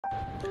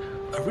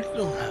I really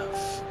don't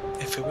have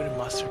a favorite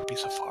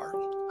masterpiece of art.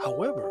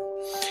 However,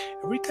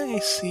 every time I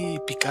see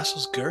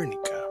Picasso's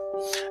Guernica,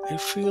 I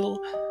feel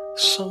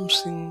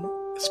something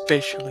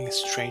special and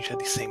strange at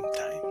the same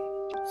time.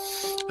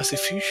 As a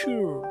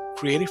future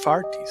creative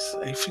artist,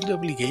 I feel the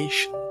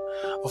obligation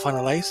of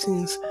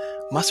analyzing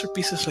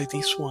masterpieces like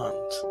these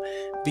ones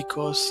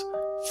because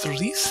through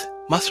these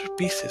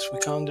masterpieces we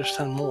can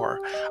understand more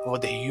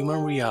about the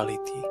human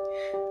reality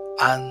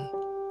and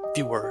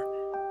the world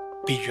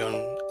beyond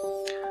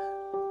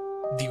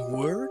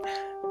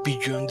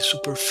the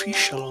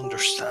superficial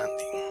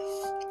understanding.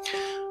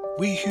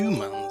 We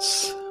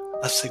humans,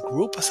 as a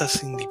group,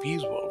 as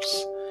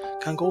individuals,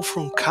 can go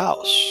from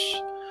chaos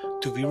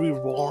to be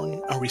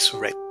reborn and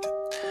resurrected.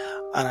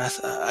 And as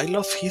I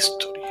love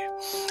history,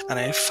 and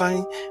I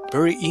find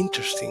very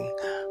interesting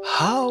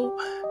how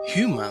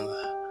humans,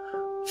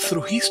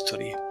 through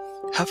history,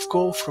 have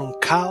gone from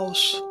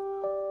chaos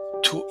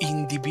to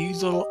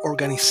individual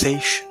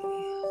organization.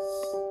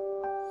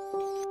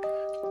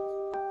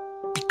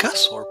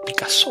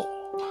 Picasso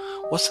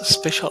was a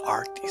special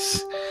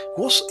artist.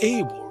 He was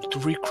able to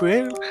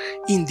recreate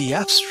in the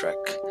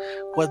abstract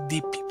what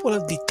the people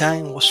at the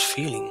time was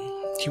feeling.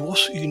 He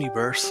was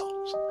universal.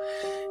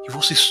 He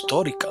was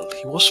historical.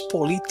 He was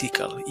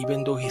political,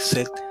 even though he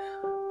said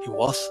he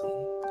wasn't.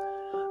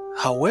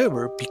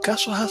 However,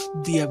 Picasso has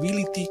the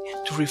ability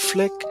to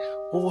reflect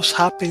what was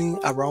happening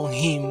around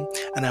him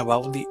and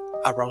around the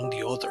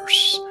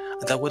others.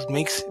 And that's what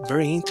makes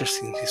very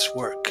interesting his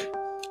work.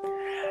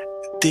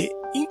 The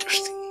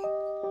interesting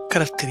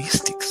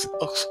characteristics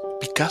of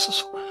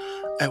Picasso's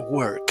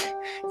work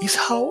is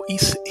how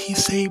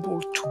he's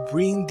able to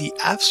bring the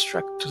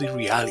abstract to the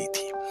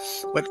reality.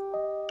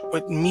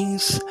 What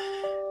means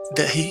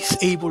that he's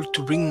able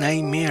to bring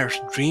nightmares,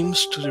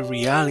 dreams to the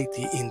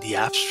reality in the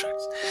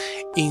abstract.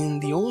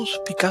 In the old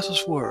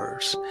Picasso's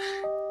words,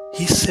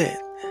 he said,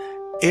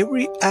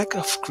 every act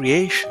of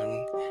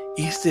creation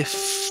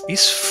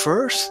is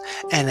first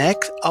an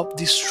act of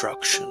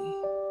destruction.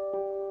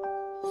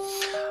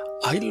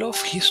 I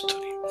love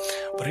history,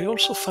 but I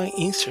also find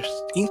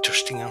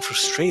interesting and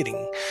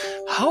frustrating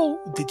how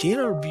the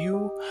general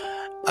view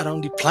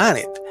around the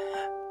planet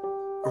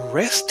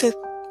rested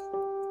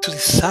to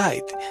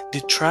decide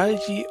the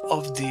tragedy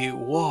of the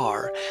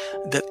war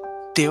that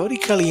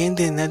theoretically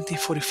ended in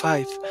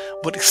 1945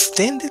 but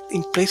extended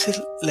in places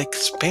like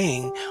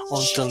Spain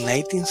until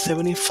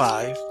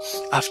 1975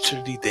 after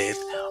the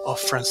death of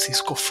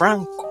Francisco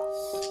Franco.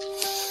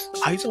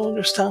 I don't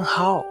understand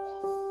how.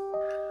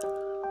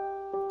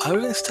 I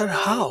don't understand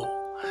how.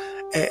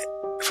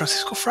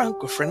 Francisco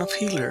Franco, a friend of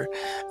Hitler,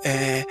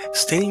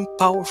 stayed in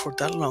power for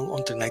that long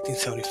until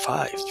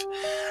 1975.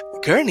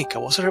 Guernica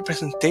was a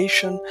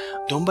representation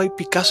done by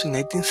Picasso in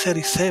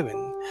 1937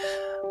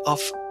 of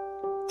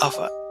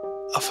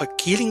a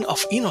killing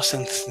of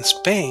innocents in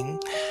Spain,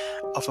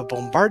 of a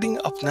bombarding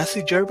of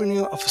Nazi Germany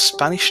of a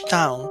Spanish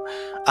town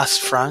as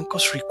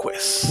Franco's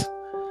request.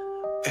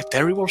 A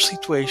terrible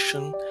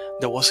situation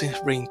that was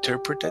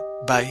reinterpreted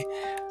by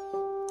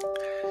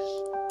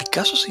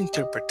Picasso's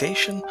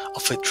interpretation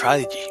of a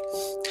tragedy.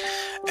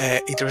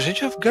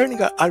 Interpretation of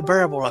Guernica are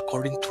variable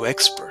according to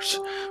experts,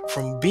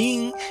 from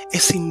being a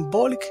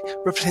symbolic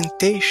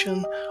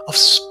representation of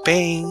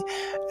Spain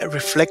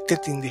reflected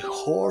in the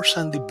horse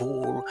and the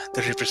bull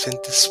that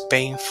represented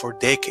Spain for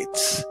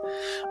decades,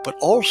 but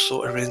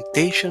also a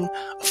representation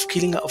of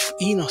killing of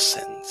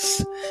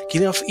innocents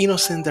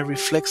that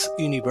reflects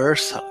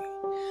universally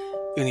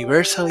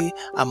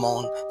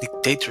among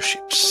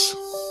dictatorships.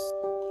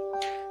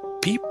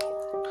 People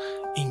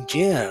in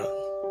general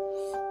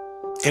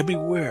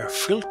everywhere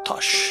feel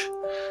touched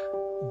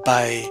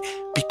by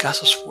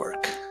Picasso's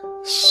work.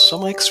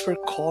 Some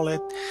experts call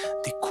it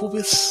the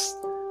Cubist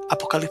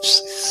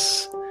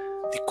apocalypse.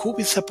 The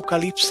Cubist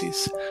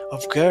apocalypse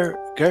of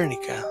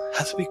Guernica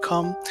has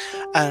become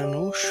an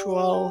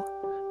unusual,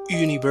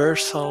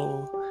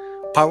 universal,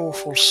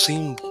 powerful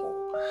symbol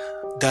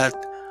that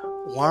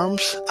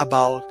warns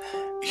about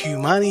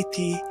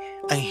humanity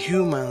and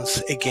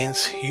humans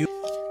against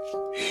humans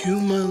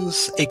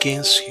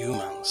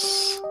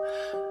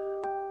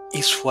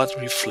is what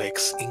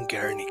reflects in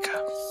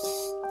Guernica.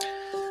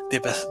 The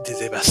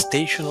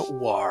devastation of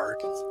war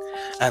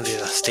and the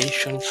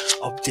devastation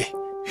of the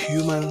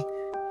human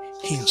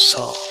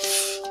himself.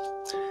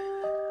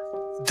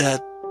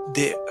 That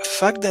the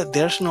fact that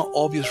there's no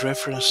obvious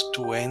reference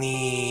to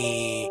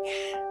any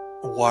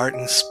war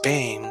in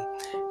Spain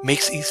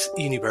makes it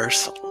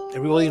universal.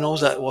 Everybody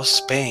knows that it was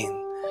Spain,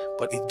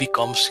 but it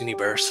becomes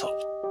universal.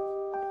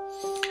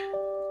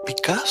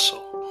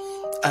 Picasso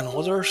and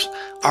other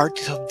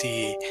artists of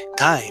the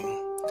time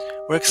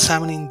were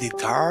examining the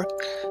dark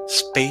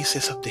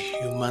spaces of the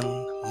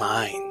human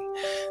mind,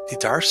 the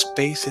dark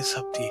spaces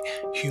of the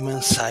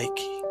human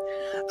psyche,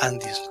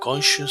 and the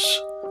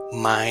unconscious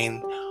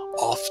mind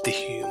of the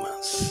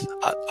humans.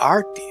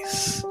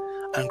 Artists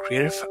and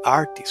creative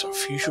artists or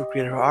future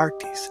creative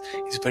artists,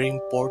 it's very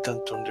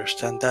important to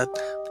understand that,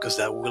 because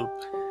that will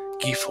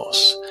give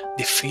us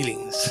the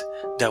feelings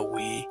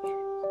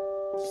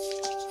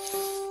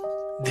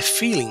The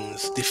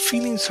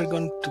feelings are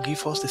going to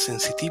give us the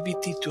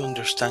sensitivity to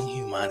understand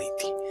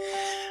humanity.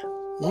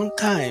 One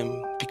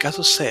time,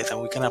 Picasso said,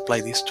 and we can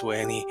apply this to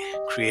any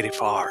creative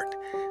art,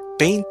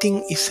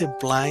 painting is a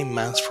blind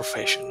man's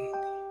profession.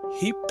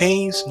 He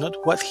paints not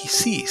what he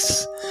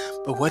sees,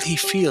 but what he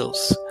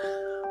feels,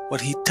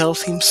 what he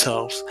tells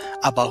himself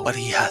about what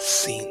he has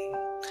seen.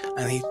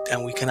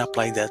 And we can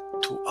apply that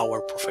to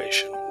our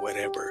profession,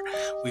 wherever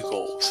we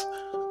go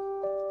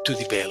to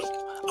develop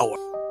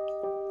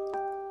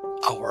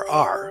our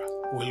art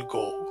will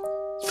go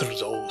through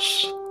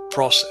those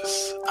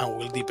process and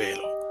will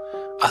develop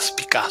as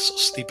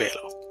Picasso's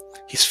develop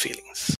his feelings.